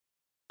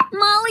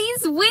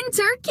Connie's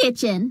Winter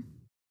Kitchen.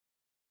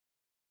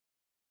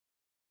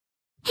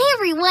 Hey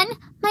everyone,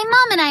 my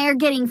mom and I are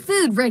getting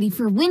food ready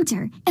for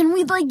winter, and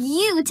we'd like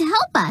you to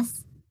help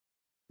us.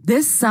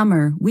 This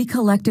summer, we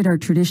collected our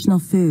traditional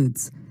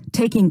foods,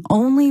 taking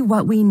only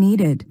what we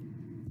needed.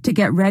 To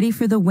get ready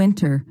for the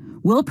winter,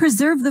 we'll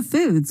preserve the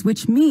foods,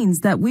 which means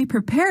that we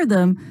prepare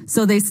them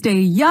so they stay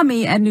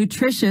yummy and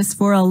nutritious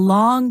for a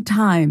long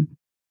time.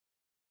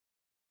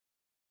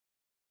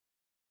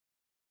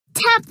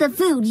 Tap the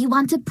food you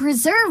want to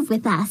preserve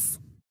with us.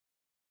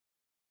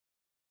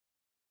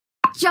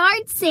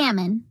 Jarred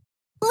salmon.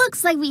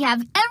 Looks like we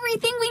have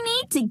everything we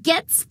need to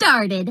get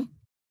started.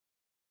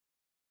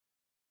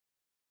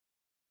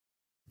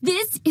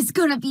 This is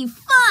gonna be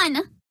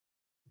fun!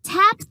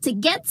 Tap to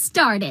get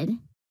started.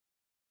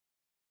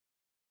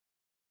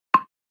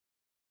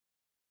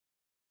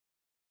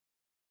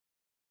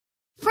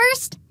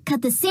 First,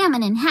 cut the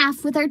salmon in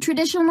half with our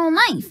traditional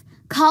knife,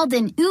 called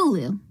an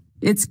ulu.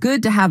 It's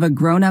good to have a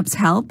grown-up's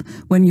help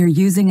when you're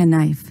using a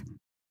knife.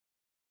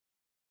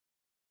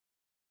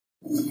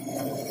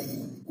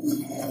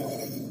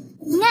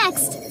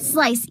 Next,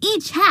 slice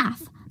each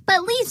half,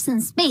 but leave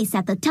some space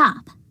at the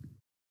top.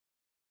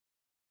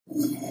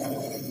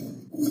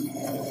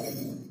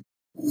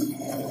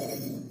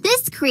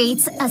 This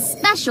creates a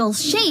special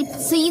shape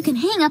so you can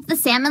hang up the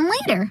salmon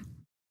later.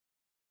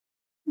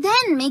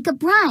 Then make a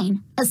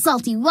brine, a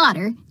salty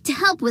water, to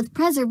help with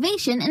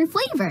preservation and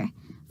flavor.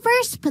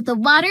 First, put the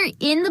water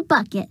in the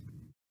bucket.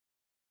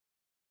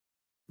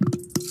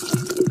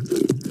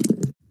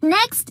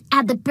 Next,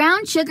 add the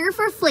brown sugar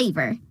for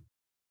flavor.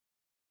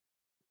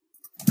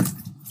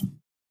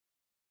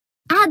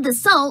 Add the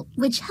salt,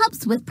 which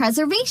helps with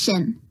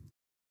preservation.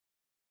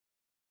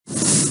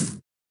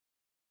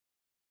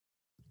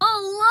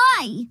 Oh,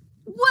 lie!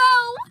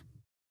 Whoa!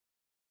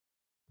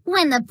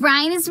 When the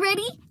brine is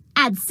ready,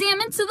 add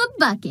salmon to the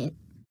bucket.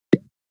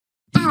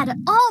 Add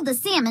all the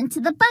salmon to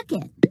the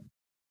bucket.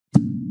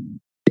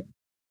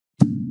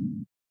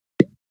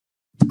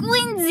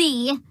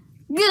 Quincy!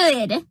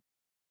 Good!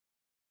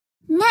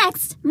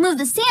 Next, move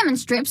the salmon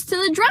strips to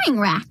the drying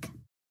rack.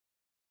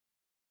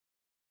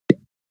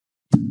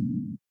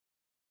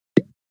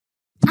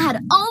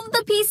 Add all of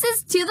the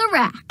pieces to the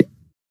rack.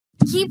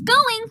 Keep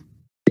going.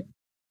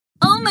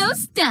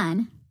 Almost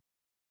done.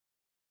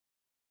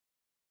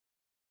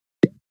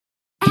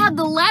 Add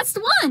the last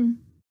one.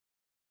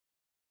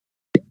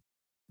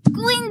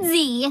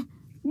 Quincy!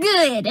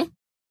 Good!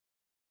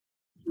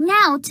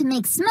 Now, to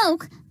make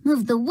smoke,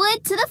 move the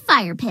wood to the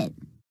fire pit.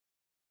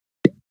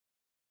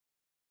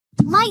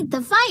 Light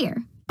the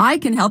fire. I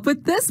can help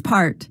with this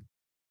part.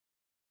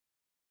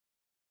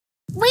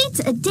 Wait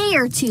a day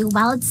or two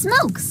while it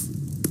smokes.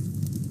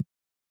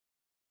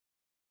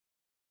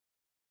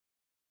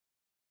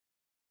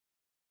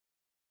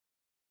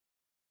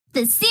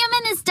 The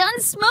salmon is done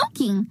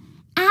smoking.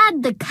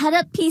 Add the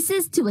cut-up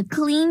pieces to a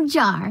clean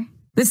jar.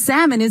 The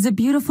salmon is a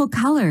beautiful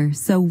color,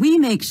 so we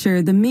make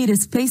sure the meat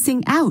is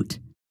facing out.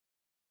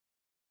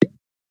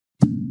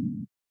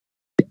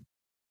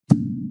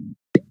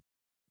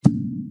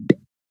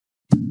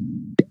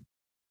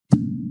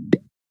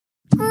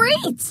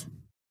 Great!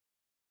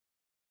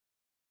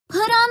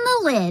 Put on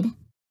the lid.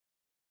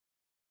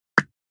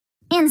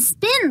 And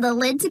spin the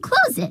lid to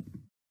close it.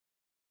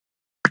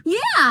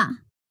 Yeah!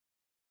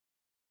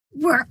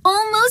 We're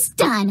almost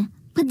done.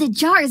 Put the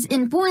jars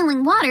in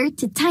boiling water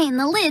to tighten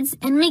the lids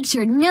and make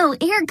sure no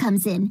air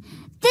comes in.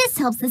 This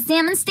helps the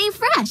salmon stay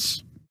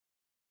fresh.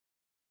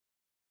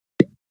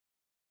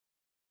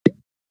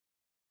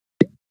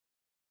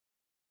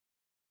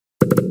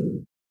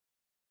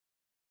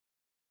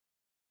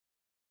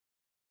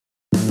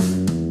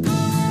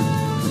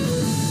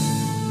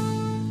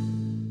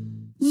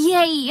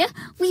 Yay!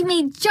 We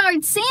made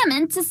jarred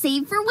salmon to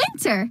save for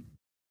winter.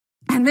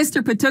 And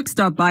Mr. Patuk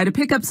stopped by to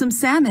pick up some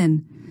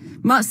salmon.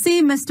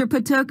 Merci, Mr.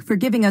 Patuk, for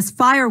giving us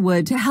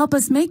firewood to help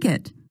us make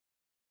it.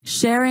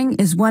 Sharing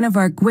is one of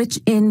our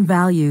Gwitch-in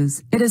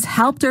values. It has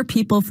helped our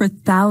people for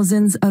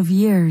thousands of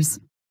years.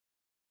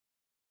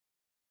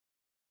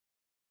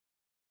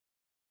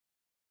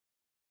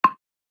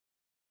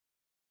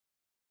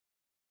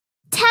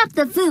 Tap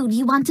the food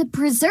you want to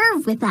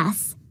preserve with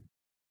us.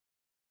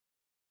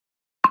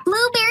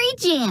 Blueberry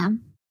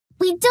jam.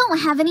 We don't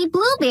have any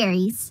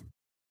blueberries.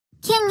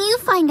 Can you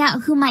find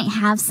out who might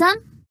have some?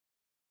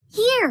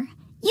 Here,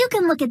 you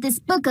can look at this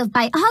book of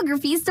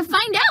biographies to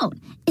find out.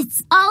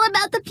 It's all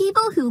about the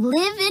people who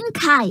live in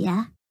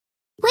Kaya.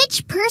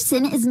 Which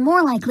person is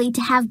more likely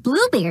to have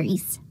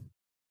blueberries?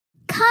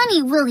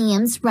 Connie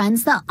Williams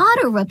runs the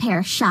auto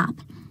repair shop.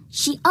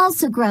 She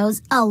also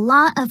grows a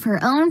lot of her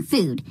own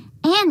food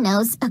and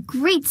knows a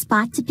great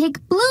spot to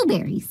pick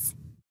blueberries.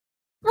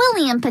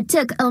 William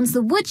Patuk owns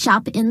the wood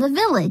shop in the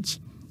village.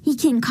 He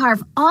can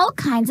carve all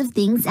kinds of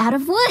things out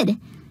of wood.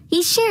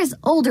 He shares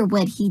older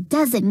wood he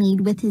doesn't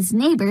need with his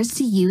neighbors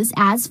to use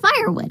as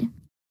firewood.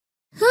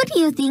 Who do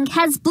you think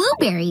has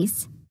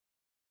blueberries?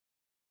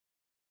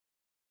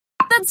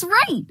 That's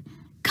right!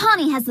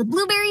 Connie has the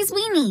blueberries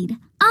we need.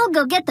 I'll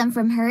go get them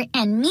from her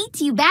and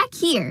meet you back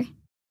here.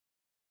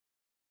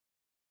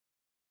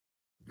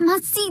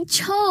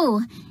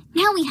 Masicho!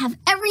 Now we have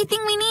everything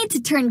we need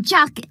to turn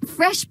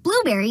fresh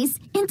blueberries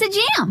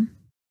into jam.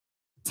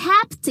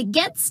 Tap to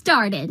get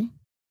started.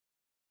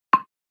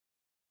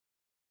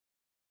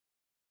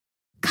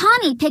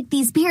 Connie picked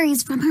these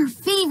berries from her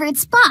favorite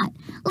spot.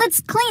 Let's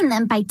clean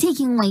them by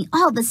taking away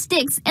all the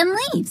sticks and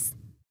leaves.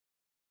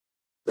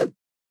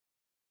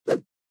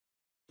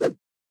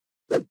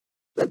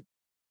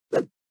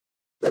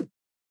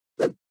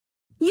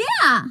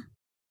 Yeah!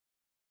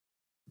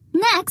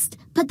 Next,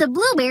 put the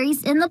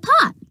blueberries in the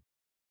pot.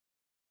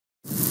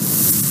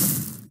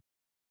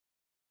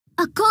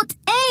 A coat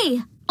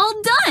A!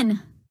 All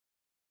done!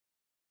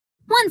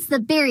 Once the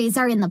berries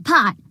are in the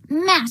pot,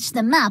 mash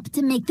them up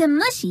to make them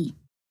mushy.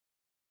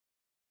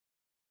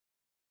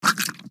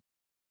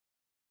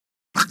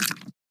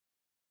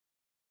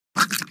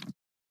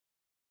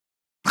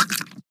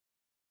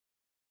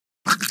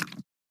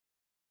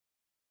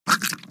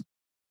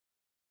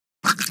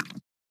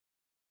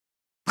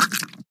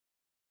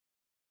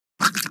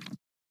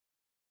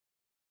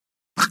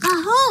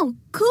 Oh,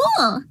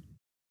 cool!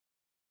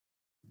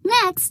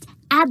 Next,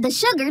 add the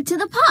sugar to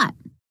the pot.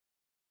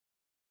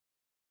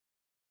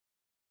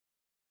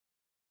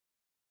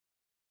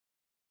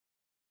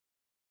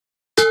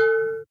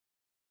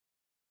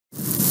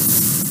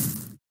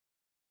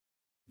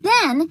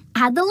 Then,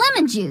 add the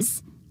lemon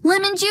juice.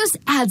 Lemon juice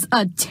adds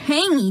a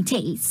tangy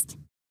taste.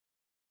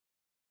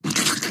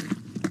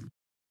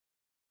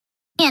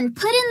 And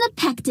put in the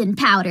pectin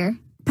powder.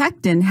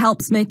 Pectin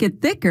helps make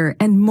it thicker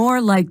and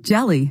more like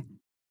jelly.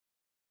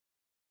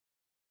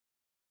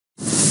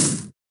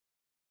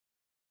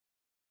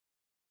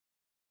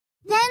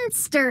 Then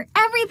stir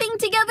everything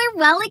together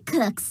while it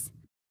cooks.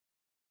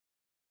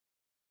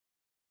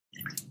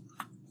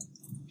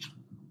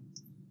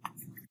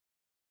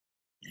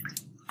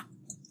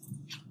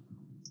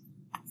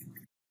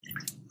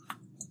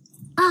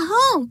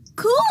 Oh,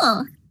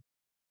 cool!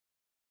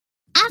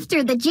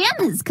 After the jam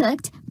is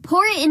cooked,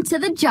 pour it into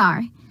the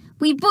jar.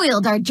 We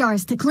boiled our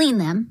jars to clean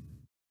them.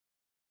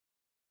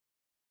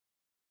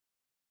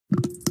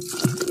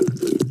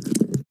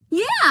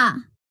 Yeah!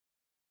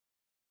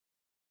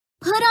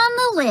 Put on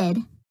the lid.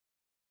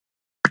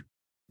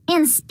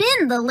 And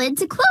spin the lid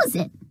to close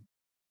it.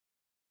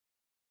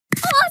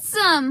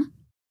 Awesome!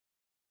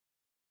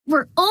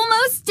 We're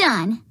almost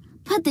done.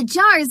 Put the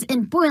jars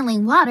in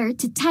boiling water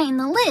to tighten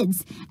the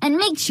lids and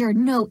make sure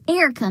no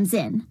air comes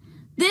in.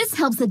 This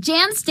helps the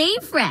jam stay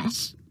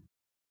fresh.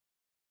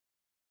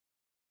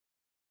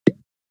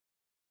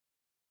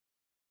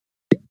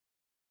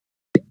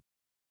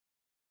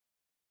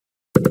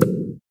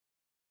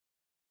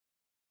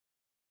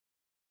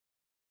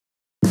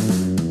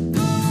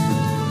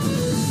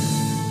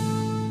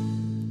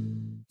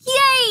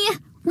 Yay!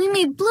 We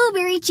made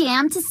blueberry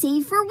jam to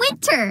save for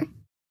winter.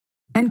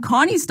 And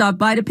Connie stopped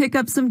by to pick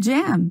up some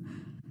jam.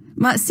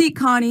 Merci,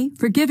 Connie,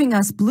 for giving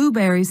us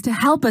blueberries to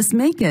help us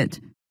make it.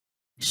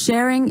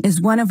 Sharing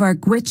is one of our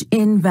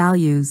Gwitch-in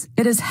values.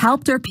 It has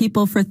helped our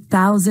people for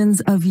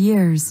thousands of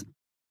years.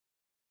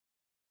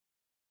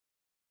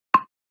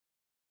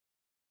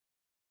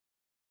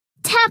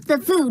 Tap the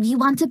food you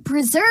want to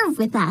preserve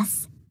with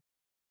us.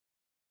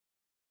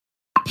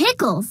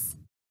 Pickles.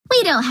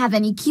 We don't have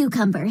any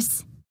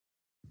cucumbers.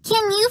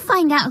 Can you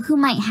find out who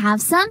might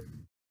have some?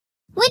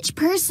 Which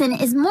person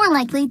is more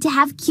likely to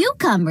have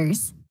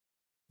cucumbers?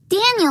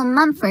 Daniel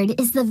Mumford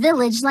is the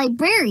village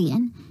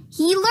librarian.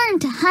 He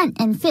learned to hunt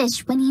and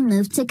fish when he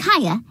moved to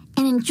Kaya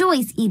and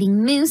enjoys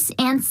eating moose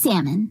and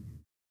salmon.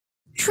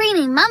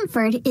 Trini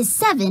Mumford is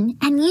 7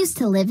 and used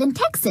to live in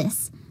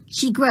Texas.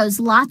 She grows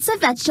lots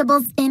of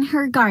vegetables in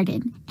her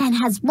garden and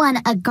has won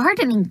a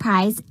gardening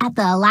prize at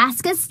the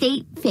Alaska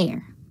State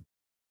Fair.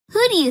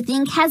 Who do you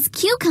think has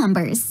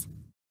cucumbers?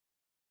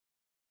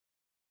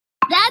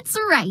 That's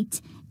right.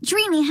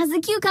 Trini has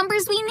the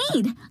cucumbers we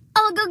need.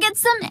 I'll go get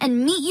some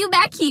and meet you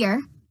back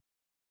here.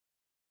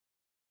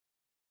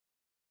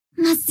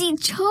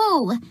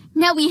 Masicho!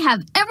 Now we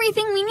have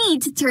everything we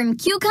need to turn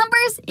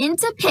cucumbers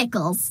into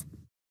pickles.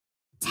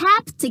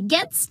 Tap to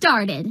get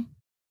started.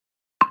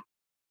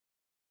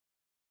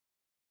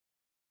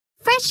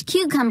 Fresh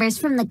cucumbers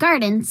from the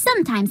garden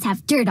sometimes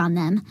have dirt on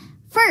them.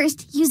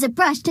 First, use a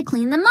brush to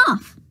clean them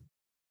off.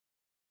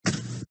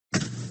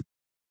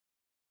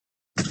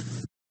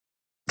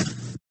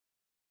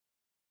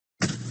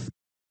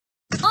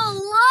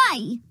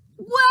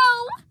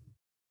 Whoa!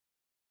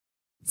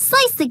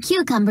 Slice the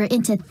cucumber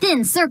into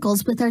thin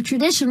circles with our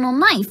traditional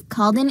knife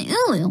called an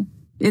ulu.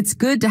 It's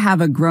good to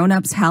have a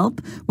grown-up's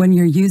help when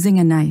you're using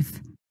a knife.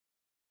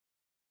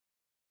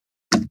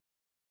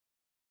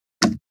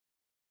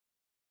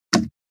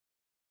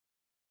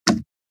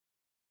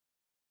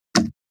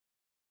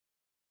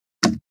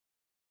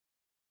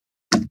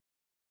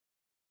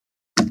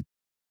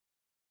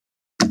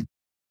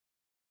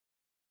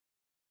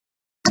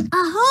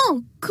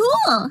 Oh,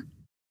 cool!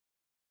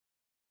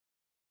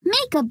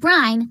 Make a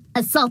brine,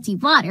 a salty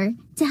water,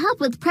 to help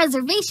with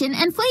preservation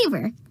and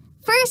flavor.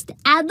 First,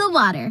 add the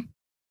water.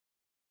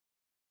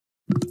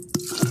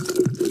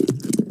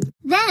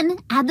 Then,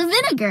 add the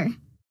vinegar.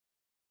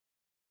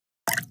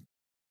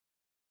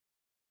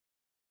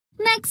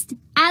 Next,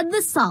 add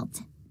the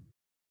salt.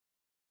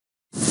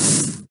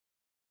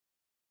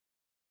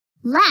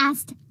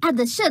 Last, add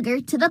the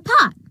sugar to the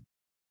pot.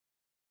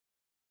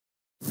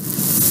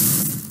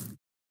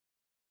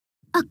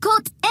 A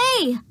coat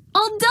A!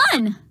 All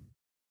done!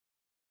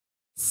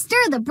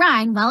 Stir the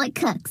brine while it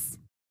cooks.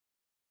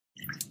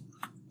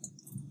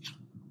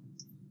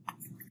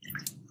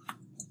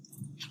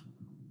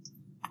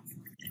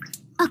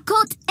 A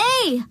coat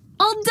A!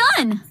 All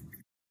done!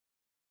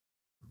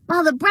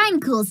 While the brine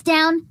cools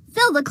down,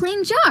 fill the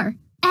clean jar.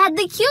 Add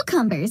the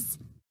cucumbers.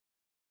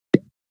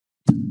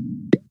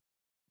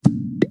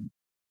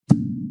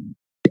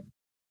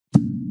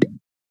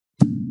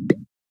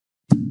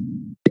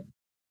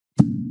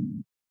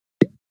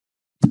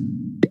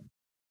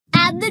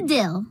 Add the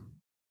dill.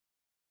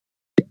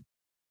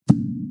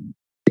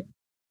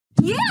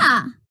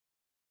 Yeah!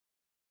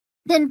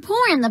 Then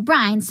pour in the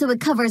brine so it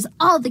covers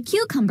all the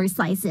cucumber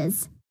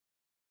slices.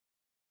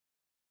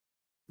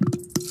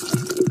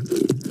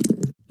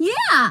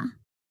 Yeah!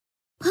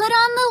 Put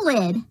on the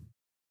lid.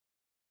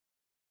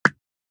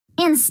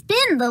 And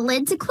spin the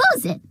lid to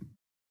close it.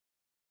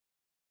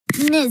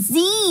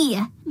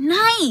 Nizzy!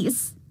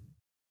 Nice!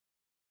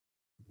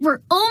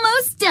 We're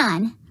almost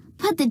done.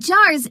 Put the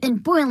jars in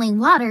boiling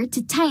water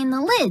to tighten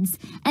the lids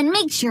and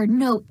make sure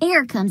no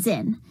air comes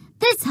in.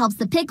 This helps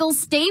the pickles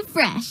stay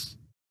fresh.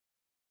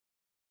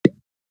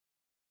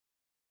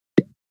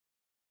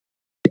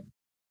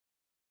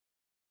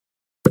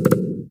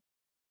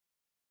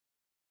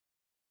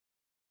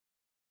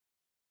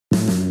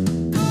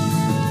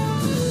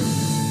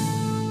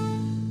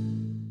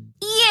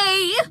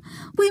 Yay!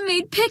 We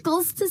made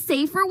pickles to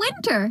save for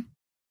winter.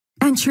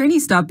 And Trini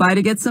stopped by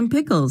to get some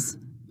pickles.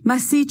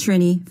 Merci,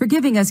 Trini, for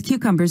giving us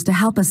cucumbers to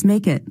help us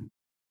make it.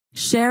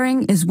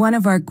 Sharing is one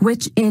of our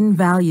Gwitch-in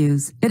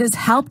values. It has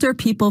helped our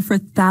people for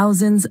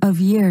thousands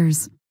of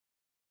years.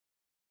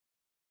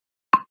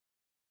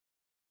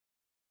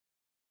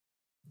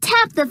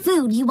 Tap the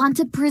food you want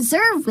to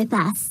preserve with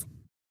us.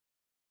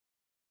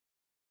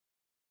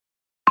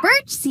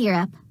 Birch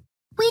syrup.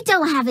 We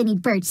don't have any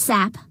birch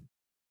sap.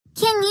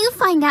 Can you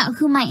find out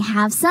who might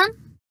have some?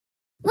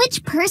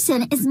 Which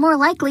person is more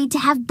likely to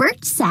have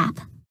birch sap?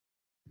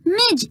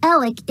 Midge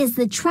Ellick is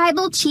the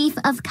tribal chief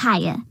of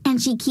Kaya,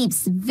 and she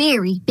keeps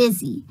very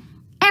busy.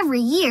 Every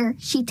year,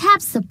 she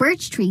taps the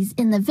birch trees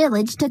in the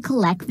village to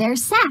collect their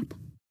sap.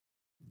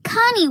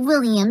 Connie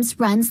Williams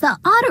runs the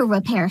auto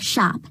repair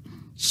shop.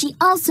 She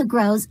also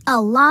grows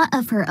a lot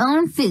of her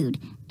own food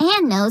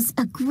and knows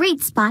a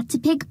great spot to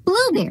pick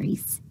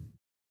blueberries.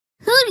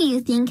 Who do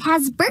you think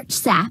has birch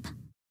sap?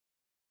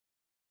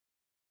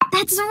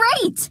 That's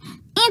right!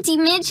 Auntie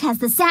Midge has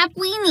the sap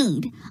we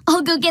need.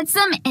 I'll go get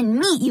some and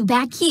meet you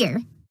back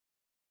here.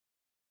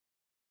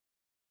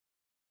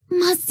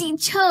 Musty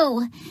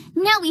Cho!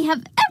 Now we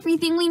have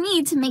everything we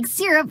need to make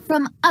syrup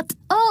from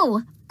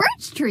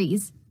birch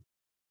trees.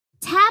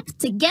 Tap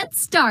to get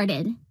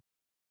started.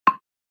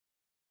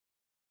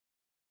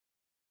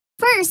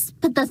 First,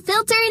 put the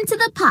filter into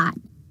the pot.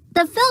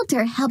 The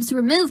filter helps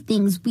remove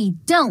things we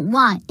don't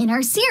want in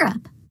our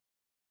syrup.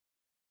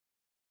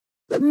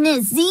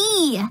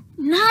 Nizzy!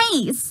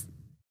 Nice!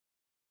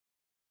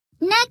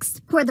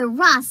 Next, pour the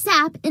raw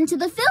sap into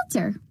the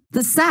filter.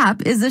 The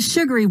sap is the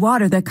sugary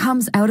water that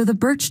comes out of the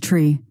birch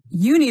tree.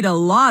 You need a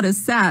lot of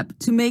sap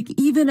to make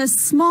even a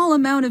small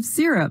amount of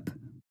syrup.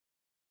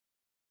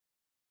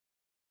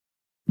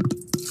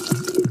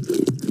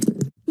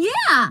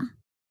 Yeah!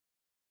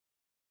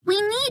 We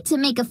need to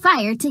make a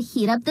fire to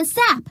heat up the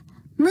sap.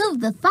 Move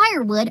the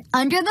firewood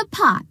under the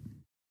pot.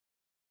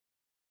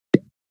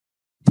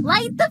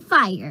 Light the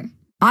fire.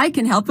 I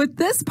can help with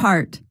this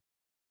part.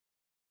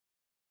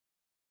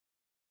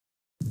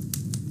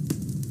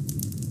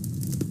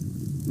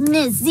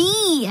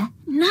 Nizzy!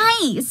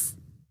 Nice!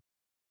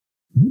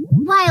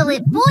 While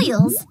it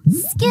boils,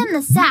 skim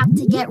the sap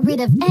to get rid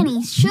of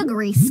any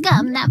sugary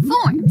scum that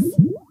forms.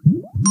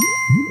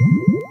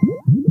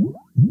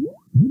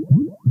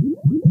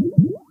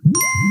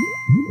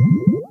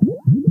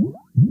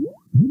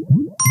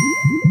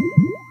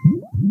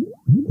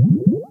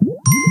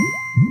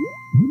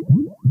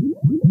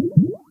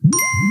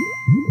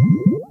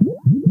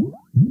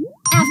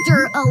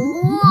 After a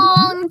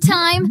long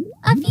time,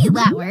 a few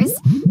hours,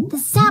 the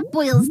sap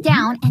boils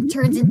down and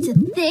turns into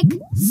thick,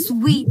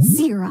 sweet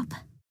syrup.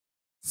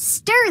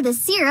 Stir the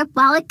syrup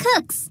while it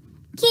cooks.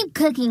 Keep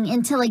cooking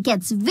until it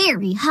gets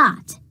very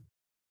hot.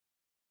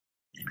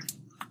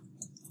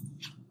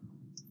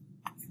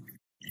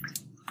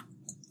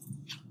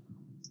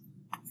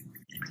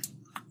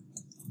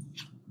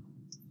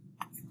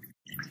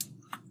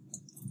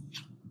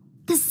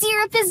 The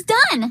syrup is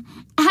done.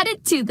 Add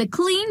it to the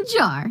clean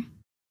jar.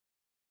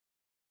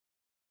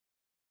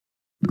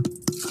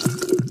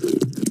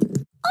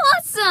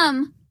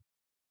 Awesome!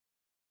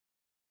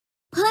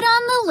 Put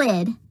on the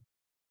lid.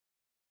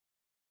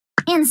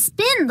 And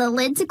spin the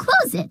lid to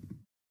close it.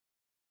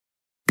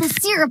 The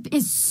syrup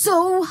is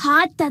so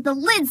hot that the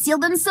lids seal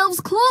themselves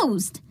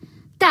closed.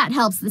 That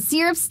helps the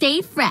syrup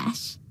stay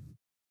fresh.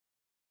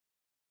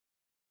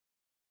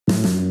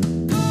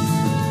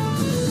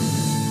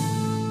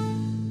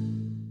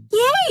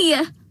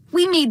 Yay!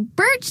 We made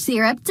birch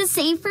syrup to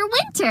save for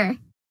winter.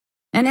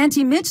 And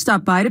Auntie Midge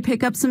stopped by to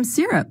pick up some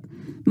syrup.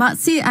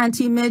 Matsi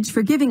Auntie Midge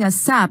for giving us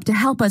sap to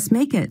help us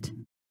make it.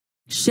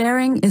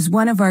 Sharing is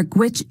one of our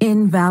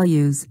Gwitch-in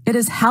values. It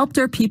has helped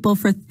our people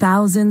for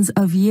thousands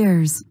of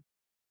years.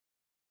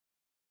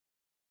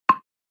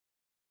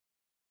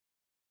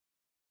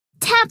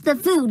 Tap the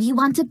food you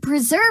want to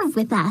preserve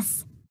with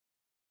us.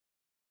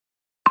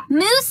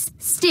 Moose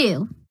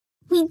stew.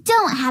 We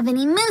don't have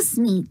any moose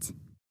meat.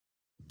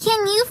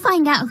 Can you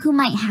find out who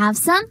might have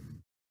some?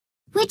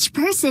 Which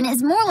person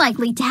is more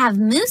likely to have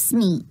moose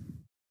meat?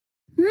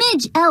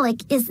 Midge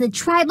Ellick is the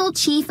tribal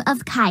chief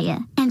of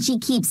Kaya, and she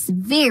keeps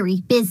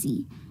very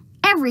busy.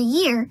 Every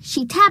year,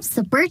 she taps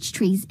the birch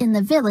trees in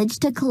the village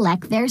to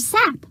collect their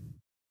sap.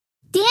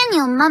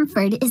 Daniel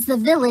Mumford is the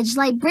village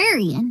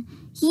librarian.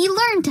 He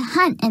learned to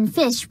hunt and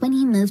fish when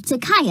he moved to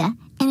Kaya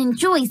and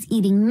enjoys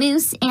eating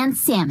moose and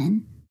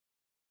salmon.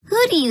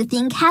 Who do you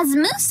think has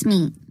moose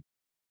meat?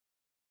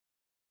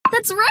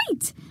 That's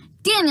right!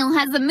 Daniel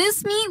has the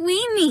moose meat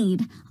we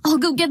need. I'll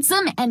go get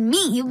some and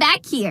meet you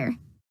back here.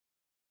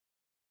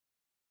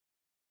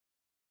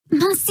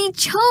 Masi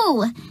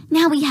Cho!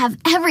 Now we have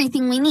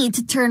everything we need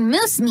to turn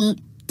moose meat,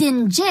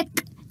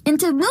 dinjik,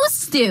 into moose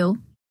stew.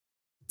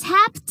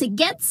 Tap to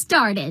get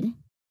started.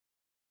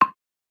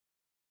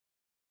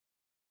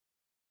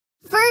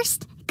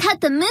 First,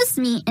 cut the moose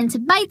meat into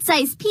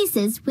bite-sized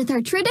pieces with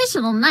our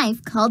traditional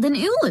knife called an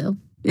ulu.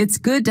 It's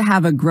good to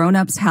have a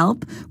grown-up's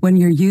help when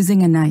you're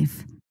using a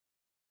knife.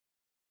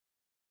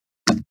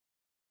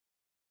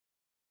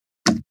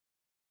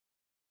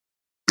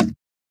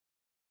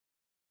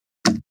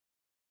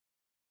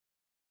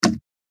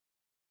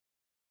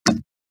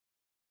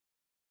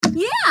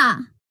 Yeah!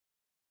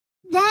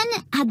 Then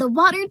add the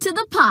water to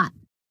the pot.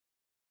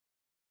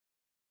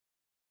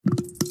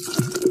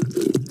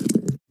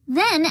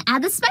 Then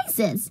add the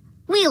spices.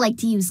 We like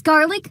to use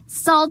garlic,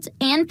 salt,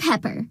 and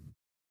pepper.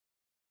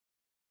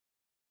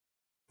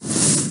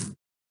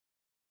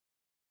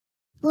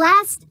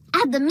 Last,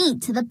 add the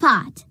meat to the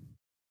pot.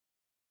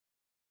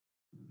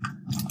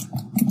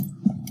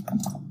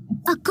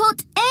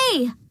 Akot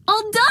A!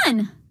 All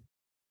done!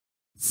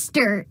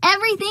 Stir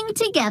everything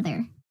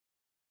together.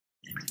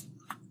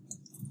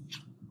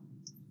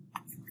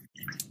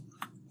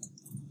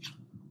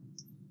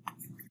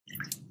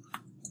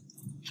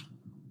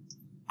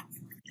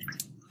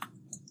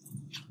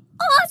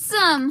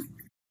 Awesome!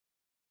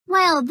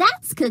 While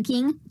that's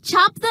cooking,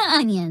 chop the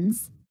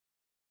onions.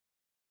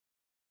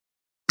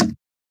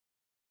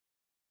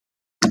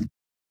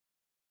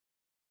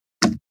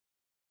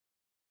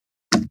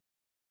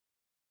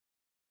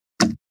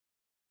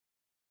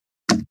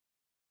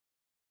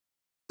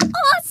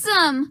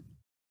 Awesome!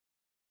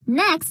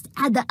 Next,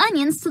 add the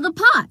onions to the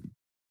pot.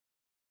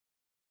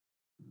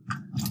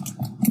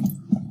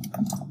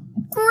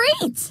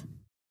 Great!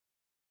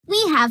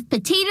 We have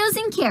potatoes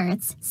and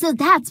carrots, so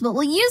that's what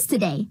we'll use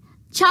today.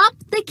 Chop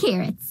the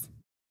carrots.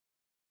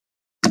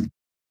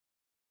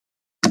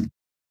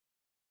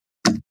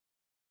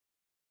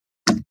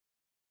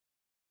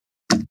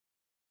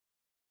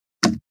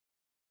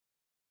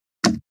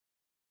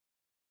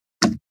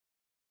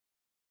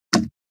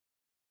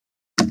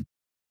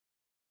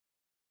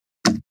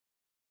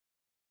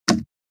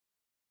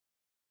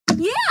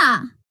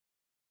 Yeah!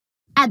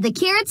 Add the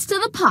carrots to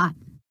the pot.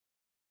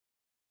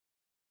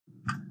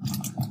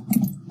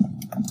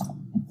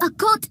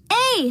 Akot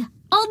A!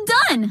 All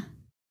done!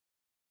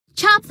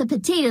 Chop the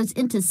potatoes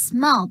into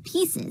small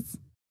pieces.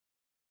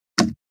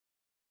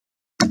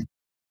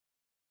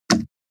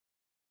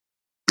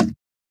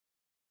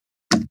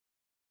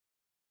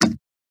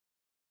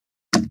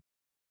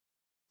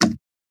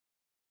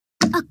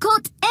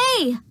 Akot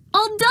A!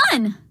 All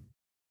done!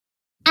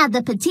 Add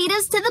the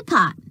potatoes to the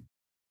pot.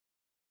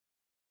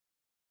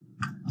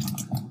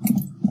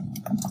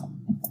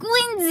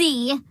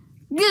 Quincy!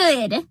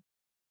 Good!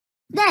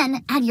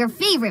 Then add your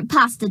favorite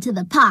pasta to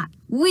the pot.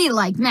 We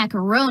like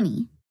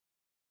macaroni.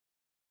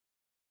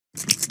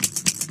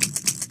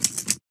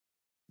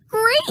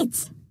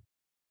 Great!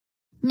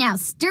 Now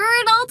stir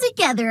it all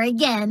together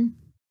again.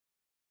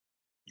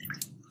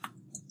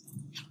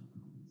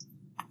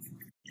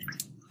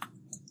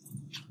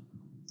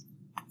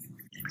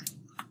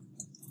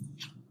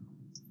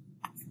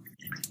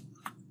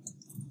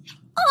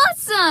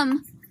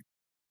 Awesome!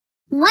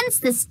 Once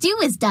the stew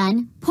is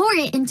done, pour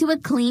it into a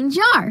clean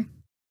jar.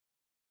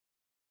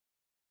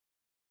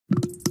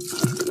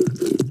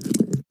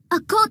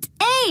 Akot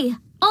A!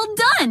 All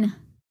done!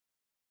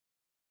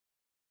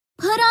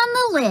 Put on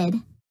the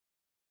lid.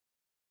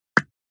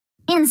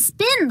 And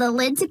spin the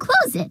lid to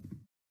close it.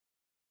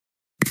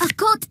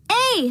 Akot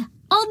A!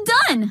 All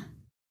done!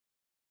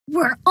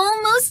 We're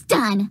almost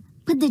done.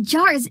 Put the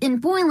jars in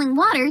boiling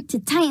water to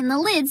tighten the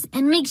lids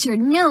and make sure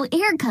no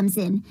air comes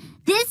in.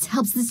 This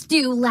helps the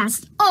stew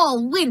last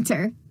all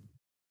winter.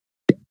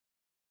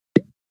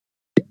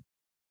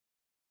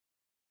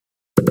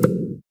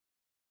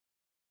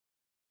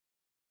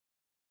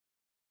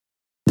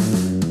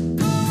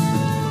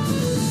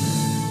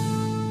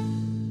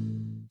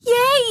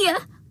 Yay!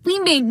 We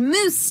made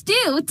moose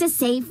stew to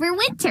save for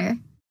winter.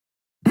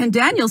 And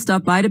Daniel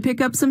stopped by to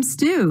pick up some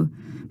stew.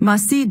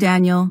 Must see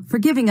Daniel for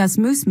giving us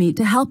moose meat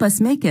to help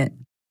us make it.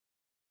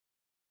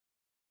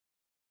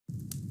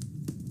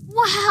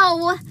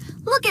 Wow!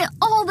 Look at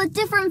all the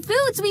different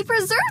foods we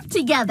preserved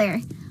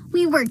together.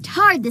 We worked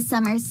hard this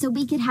summer so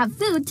we could have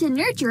food to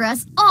nurture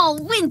us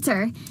all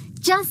winter,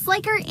 just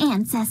like our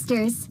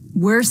ancestors.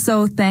 We're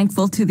so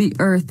thankful to the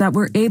earth that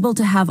we're able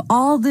to have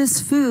all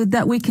this food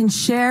that we can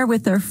share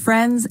with our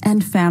friends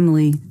and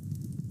family.